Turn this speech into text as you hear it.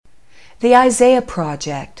The Isaiah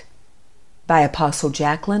Project by Apostle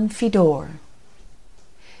Jacqueline Fedor.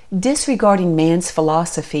 Disregarding man's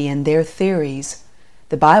philosophy and their theories,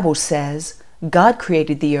 the Bible says God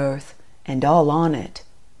created the earth and all on it.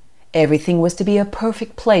 Everything was to be a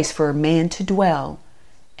perfect place for a man to dwell,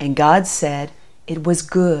 and God said it was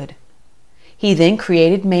good. He then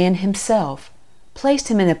created man himself, placed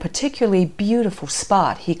him in a particularly beautiful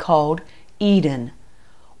spot he called Eden,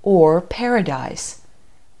 or paradise,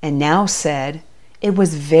 and now said it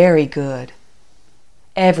was very good.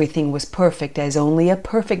 Everything was perfect as only a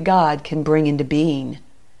perfect God can bring into being.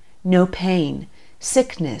 No pain,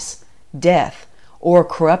 sickness, death, or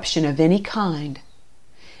corruption of any kind.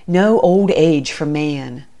 No old age for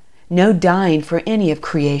man. No dying for any of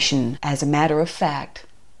creation, as a matter of fact.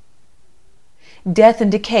 Death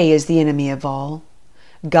and decay is the enemy of all.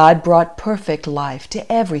 God brought perfect life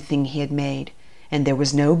to everything He had made, and there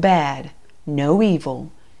was no bad, no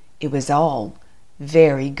evil. It was all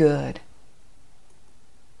very good.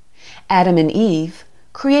 Adam and Eve,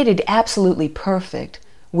 created absolutely perfect,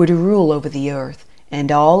 were to rule over the earth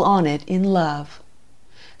and all on it in love.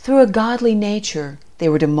 Through a godly nature, they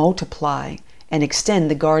were to multiply and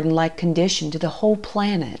extend the garden-like condition to the whole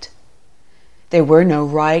planet. There were no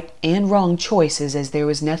right and wrong choices, as there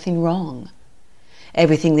was nothing wrong.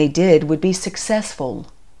 Everything they did would be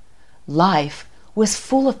successful. Life was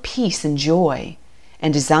full of peace and joy,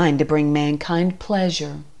 and designed to bring mankind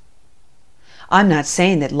pleasure. I'm not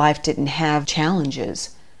saying that life didn't have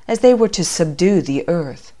challenges, as they were to subdue the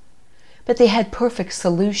earth, but they had perfect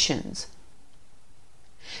solutions.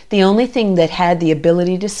 The only thing that had the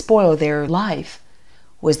ability to spoil their life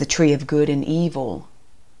was the tree of good and evil,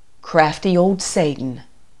 crafty old Satan.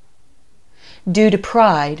 Due to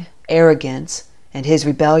pride, arrogance, and his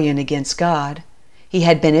rebellion against God, he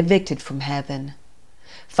had been evicted from heaven.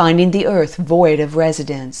 Finding the earth void of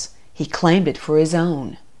residents, he claimed it for his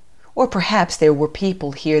own. Or perhaps there were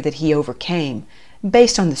people here that he overcame,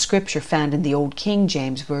 based on the scripture found in the Old King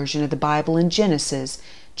James Version of the Bible in Genesis,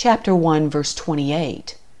 chapter 1, verse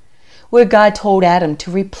 28, where God told Adam to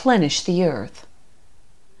replenish the earth.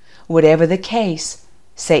 Whatever the case,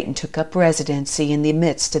 Satan took up residency in the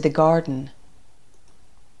midst of the garden.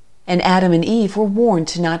 And Adam and Eve were warned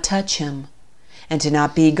to not touch him, and to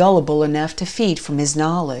not be gullible enough to feed from his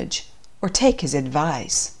knowledge or take his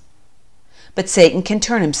advice. But Satan can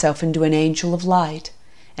turn himself into an angel of light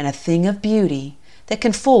and a thing of beauty that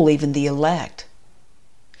can fool even the elect.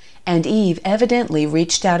 And Eve evidently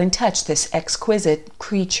reached out and touched this exquisite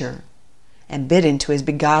creature and bit into his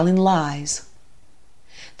beguiling lies.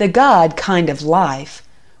 The God kind of life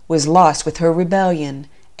was lost with her rebellion,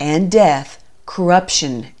 and death,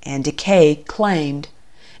 corruption, and decay claimed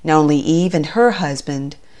not only Eve and her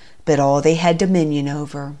husband, but all they had dominion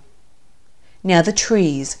over. Now the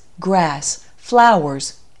trees, grass,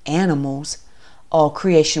 flowers, animals, all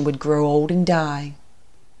creation would grow old and die.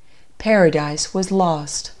 Paradise was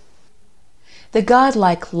lost. The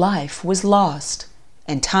godlike life was lost,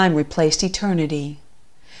 and time replaced eternity.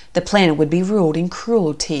 The planet would be ruled in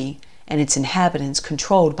cruelty, and its inhabitants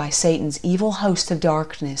controlled by Satan's evil host of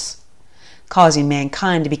darkness, causing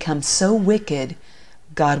mankind to become so wicked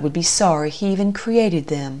God would be sorry He even created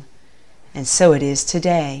them, and so it is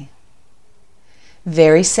today.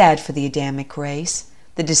 Very sad for the Adamic race,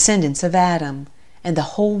 the descendants of Adam, and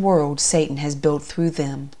the whole world Satan has built through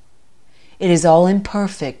them. It is all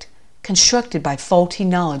imperfect, constructed by faulty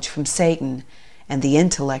knowledge from Satan and the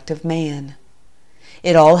intellect of man.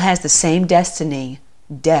 It all has the same destiny,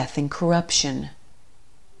 death and corruption.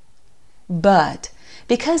 But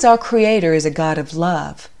because our Creator is a God of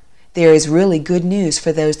love, there is really good news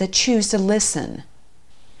for those that choose to listen.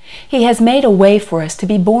 He has made a way for us to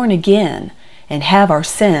be born again and have our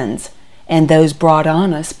sins, and those brought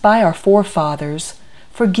on us by our forefathers,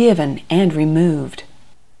 forgiven and removed.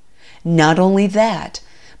 Not only that,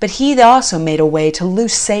 but He also made a way to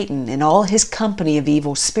loose Satan and all his company of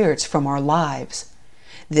evil spirits from our lives,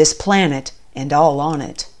 this planet and all on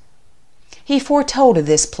it. He foretold of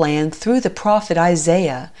this plan through the prophet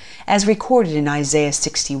Isaiah, as recorded in Isaiah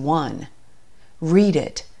 61. Read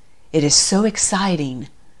it. It is so exciting.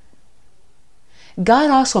 God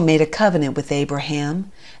also made a covenant with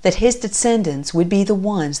Abraham that his descendants would be the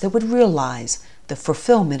ones that would realize the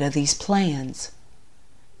fulfillment of these plans.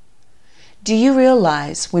 Do you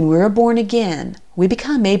realize when we're born again, we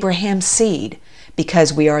become Abraham's seed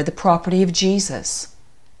because we are the property of Jesus?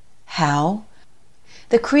 How?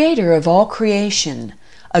 The Creator of all creation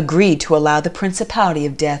agreed to allow the principality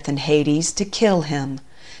of death and Hades to kill him,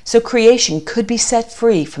 so creation could be set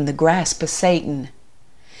free from the grasp of Satan.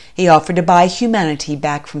 He offered to buy humanity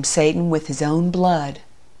back from Satan with his own blood.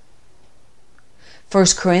 1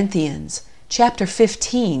 Corinthians chapter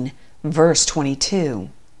 15, verse 22.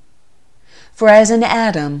 For as in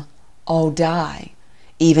Adam all die,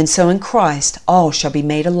 even so in Christ all shall be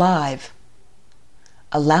made alive.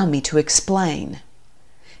 Allow me to explain.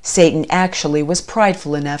 Satan actually was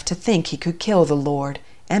prideful enough to think he could kill the Lord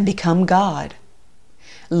and become God.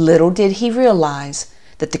 Little did he realize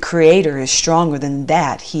that the Creator is stronger than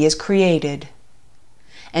that he has created.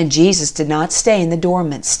 And Jesus did not stay in the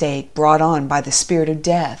dormant state brought on by the spirit of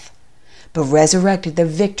death, but resurrected the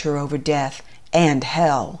victor over death and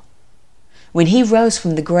hell. When he rose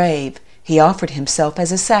from the grave, he offered himself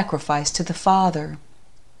as a sacrifice to the Father.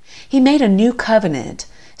 He made a new covenant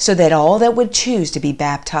so that all that would choose to be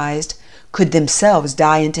baptized could themselves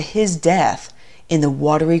die into his death in the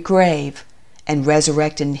watery grave and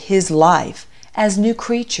resurrect in his life as new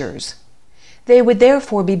creatures. They would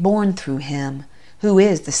therefore be born through him, who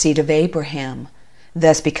is the seed of Abraham,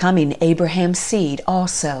 thus becoming Abraham's seed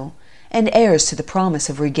also, and heirs to the promise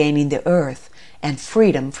of regaining the earth and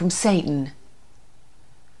freedom from Satan.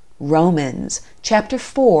 Romans chapter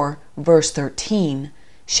 4, verse 13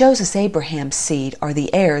 shows us Abraham's seed are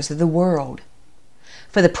the heirs of the world.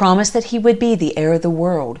 For the promise that he would be the heir of the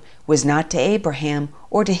world was not to Abraham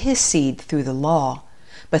or to his seed through the law,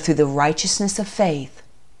 but through the righteousness of faith.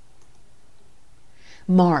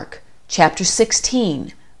 Mark chapter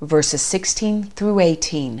 16, verses 16 through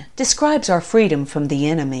 18 describes our freedom from the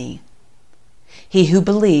enemy. He who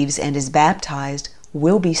believes and is baptized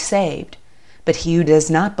will be saved, but he who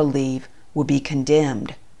does not believe will be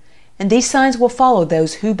condemned. And these signs will follow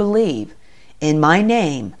those who believe. In my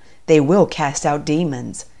name they will cast out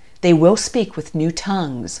demons. They will speak with new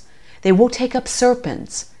tongues. They will take up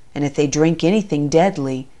serpents, and if they drink anything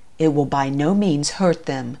deadly, it will by no means hurt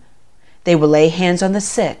them. They will lay hands on the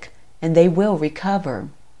sick, and they will recover.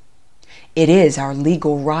 It is our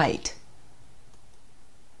legal right.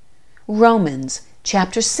 Romans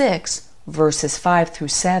chapter 6, verses 5 through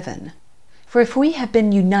 7. For if we have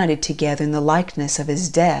been united together in the likeness of his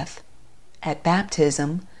death, at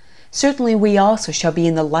baptism, certainly we also shall be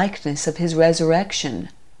in the likeness of his resurrection.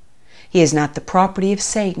 He is not the property of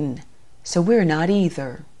Satan, so we are not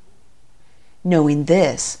either. Knowing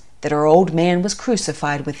this, that our old man was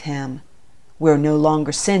crucified with him, we are no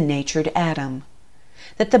longer sin-natured Adam,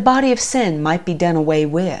 that the body of sin might be done away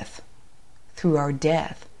with, through our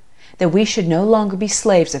death, that we should no longer be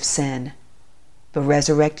slaves of sin, but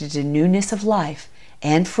resurrected to newness of life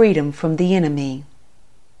and freedom from the enemy.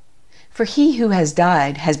 For he who has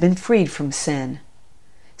died has been freed from sin.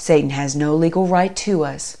 Satan has no legal right to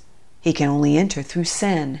us. He can only enter through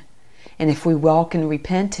sin. And if we walk in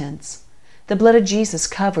repentance, the blood of Jesus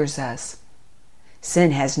covers us.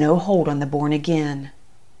 Sin has no hold on the born again.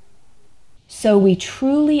 So we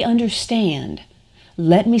truly understand.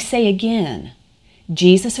 Let me say again,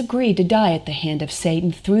 Jesus agreed to die at the hand of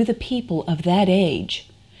Satan through the people of that age,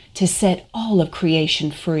 to set all of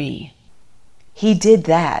creation free. He did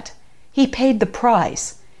that. He paid the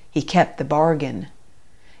price. He kept the bargain.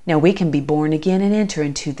 Now we can be born again and enter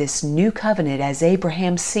into this new covenant as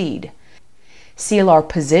Abraham's seed, seal our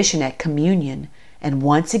position at communion, and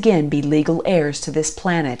once again be legal heirs to this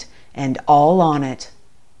planet and all on it.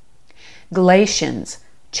 Galatians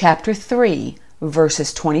chapter 3,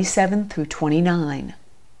 verses 27 through 29.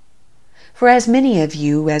 For as many of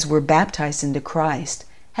you as were baptized into Christ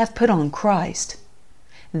have put on Christ.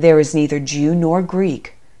 There is neither Jew nor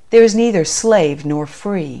Greek, there is neither slave nor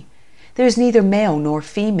free, there is neither male nor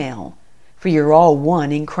female, for you are all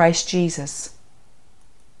one in Christ Jesus.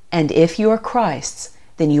 And if you are Christ's,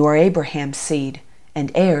 then you are Abraham's seed,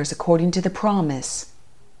 and heirs according to the promise.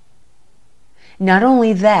 Not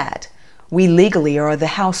only that, we legally are the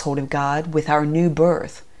household of God with our new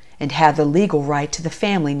birth, and have the legal right to the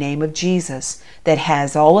family name of Jesus that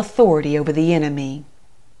has all authority over the enemy.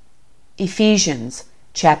 Ephesians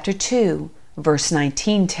chapter 2, verse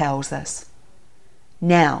 19 tells us,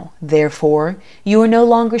 Now, therefore, you are no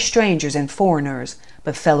longer strangers and foreigners,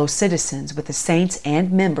 but fellow citizens with the saints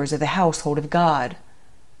and members of the household of God.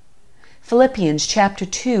 Philippians chapter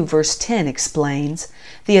 2, verse 10 explains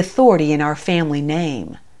the authority in our family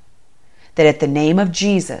name, that at the name of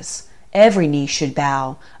Jesus, every knee should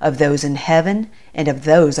bow, of those in heaven, and of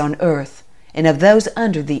those on earth, and of those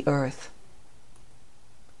under the earth.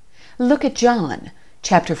 Look at John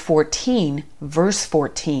chapter 14, verse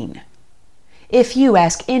 14. If you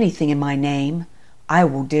ask anything in my name, I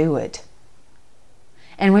will do it.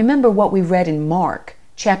 And remember what we read in Mark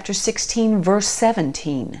chapter 16, verse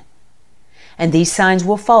 17. And these signs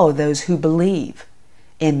will follow those who believe.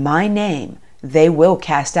 In my name they will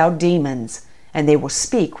cast out demons, and they will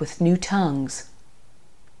speak with new tongues.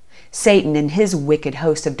 Satan and his wicked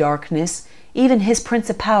host of darkness, even his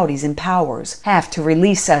principalities and powers, have to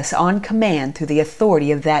release us on command through the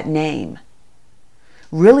authority of that name.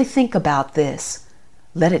 Really think about this.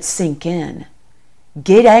 Let it sink in.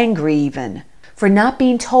 Get angry even for not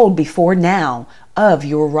being told before now of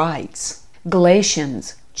your rights.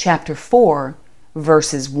 Galatians chapter 4,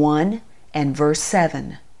 verses 1 and verse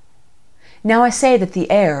 7. Now I say that the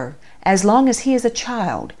heir, as long as he is a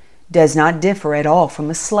child, does not differ at all from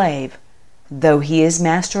a slave, though he is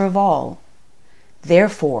master of all.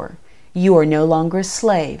 Therefore, you are no longer a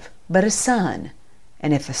slave, but a son,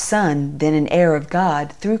 and if a son, then an heir of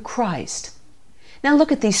God through Christ. Now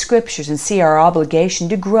look at these scriptures and see our obligation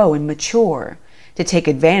to grow and mature, to take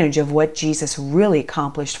advantage of what Jesus really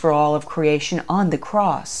accomplished for all of creation on the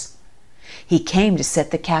cross. He came to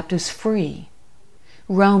set the captives free.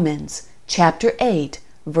 Romans chapter 8,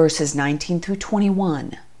 verses 19 through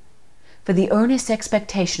 21. For the earnest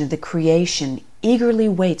expectation of the creation eagerly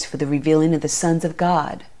waits for the revealing of the sons of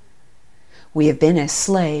God. We have been as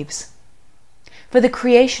slaves. For the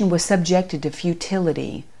creation was subjected to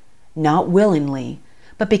futility, not willingly,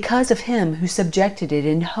 but because of him who subjected it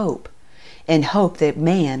in hope that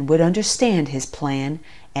man would understand his plan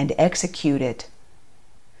and execute it.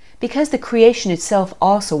 Because the creation itself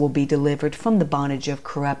also will be delivered from the bondage of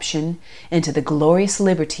corruption into the glorious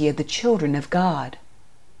liberty of the children of God.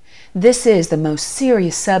 This is the most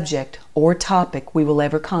serious subject or topic we will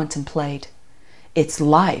ever contemplate. It's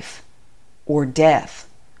life or death.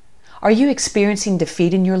 Are you experiencing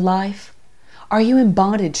defeat in your life? Are you in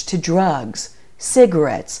bondage to drugs,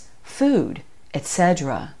 cigarettes, food,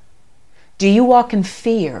 etc.? Do you walk in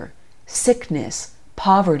fear, sickness,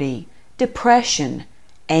 poverty, depression,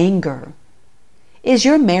 anger? Is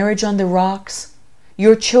your marriage on the rocks?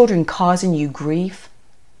 Your children causing you grief?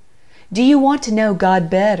 Do you want to know God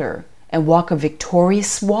better and walk a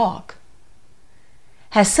victorious walk?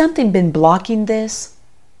 Has something been blocking this?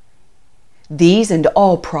 These and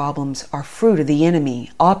all problems are fruit of the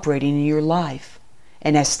enemy operating in your life,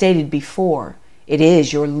 and as stated before, it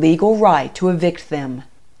is your legal right to evict them.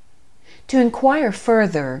 To inquire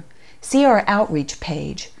further, see our outreach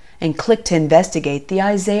page and click to investigate the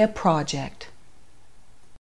Isaiah Project.